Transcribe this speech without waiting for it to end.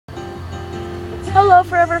Hello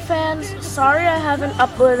Forever fans, sorry I haven't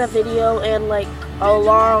uploaded a video in like a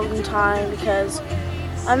long time because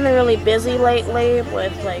I've been really busy lately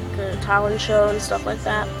with like a talent show and stuff like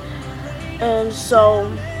that. And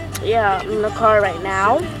so yeah, I'm in the car right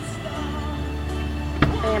now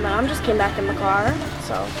and my mom just came back in the car,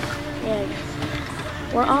 so yeah,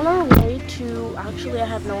 we're on our way to, actually I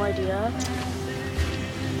have no idea,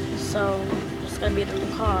 so I'm just gonna be in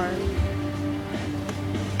the car.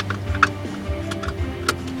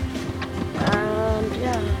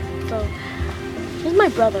 Yeah, so here's my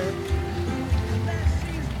brother.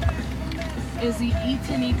 Is he eating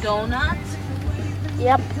any donuts?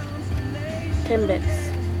 Yep,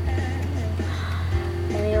 Timbits.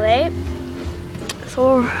 Anyway,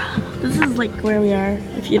 so this is like where we are,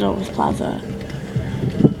 if you know this plaza.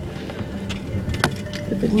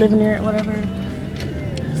 If you live near it, whatever.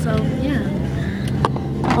 So yeah.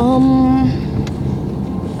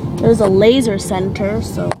 There's a laser center,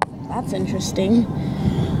 so that's interesting.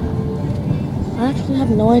 I actually have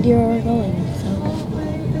no idea where we're going, so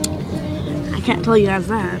I can't tell you guys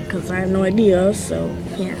that because I have no idea, so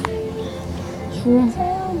yeah.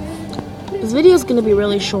 This video is gonna be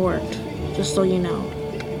really short, just so you know.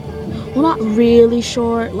 Well, not really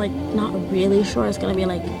short, like not really short. It's gonna be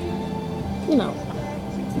like, you know,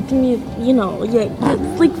 yeah,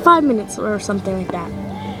 like 5 minutes or something like that,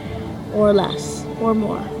 or less, or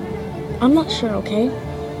more. I'm not sure, okay?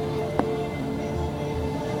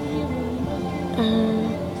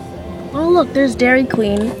 Oh look, there's Dairy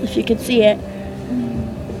Queen, if you could see it.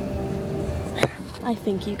 I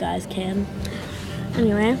think you guys can.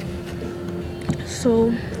 Anyway,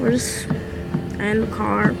 so we're just in the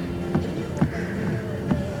car.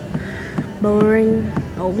 Boring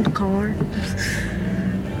old car.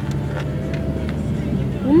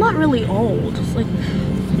 Well, not really old, it's like,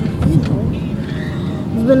 you know,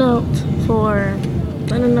 it's been out for,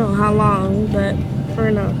 I don't know how long, but for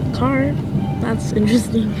a car, that's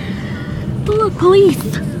interesting. Oh look,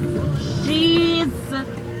 police! Jeez!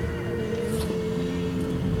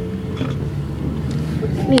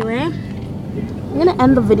 Anyway, I'm gonna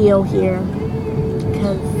end the video here,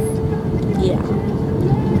 because, yeah.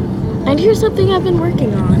 And here's something I've been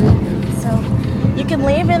working on. So, you can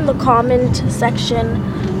leave in the comment section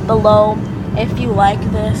below if you like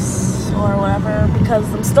this or whatever,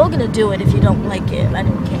 because I'm still gonna do it if you don't like it, I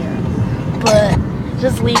don't care. But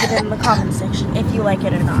just leave it in the comment section if you like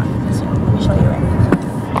it or not. So, let me show you it.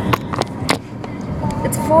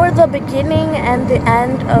 It's for the beginning and the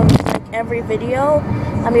end of like every video.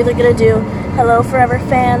 I'm either gonna do hello Forever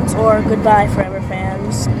fans or goodbye Forever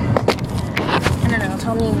fans. I don't know,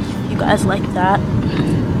 tell me if you guys like that.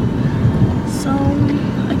 So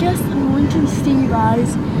I guess I'm going to see you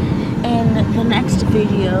guys in the next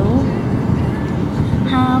video.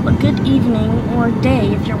 Have a good evening or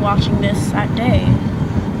day if you're watching this at day.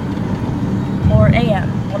 Or AM,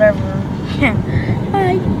 whatever.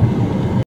 Bye.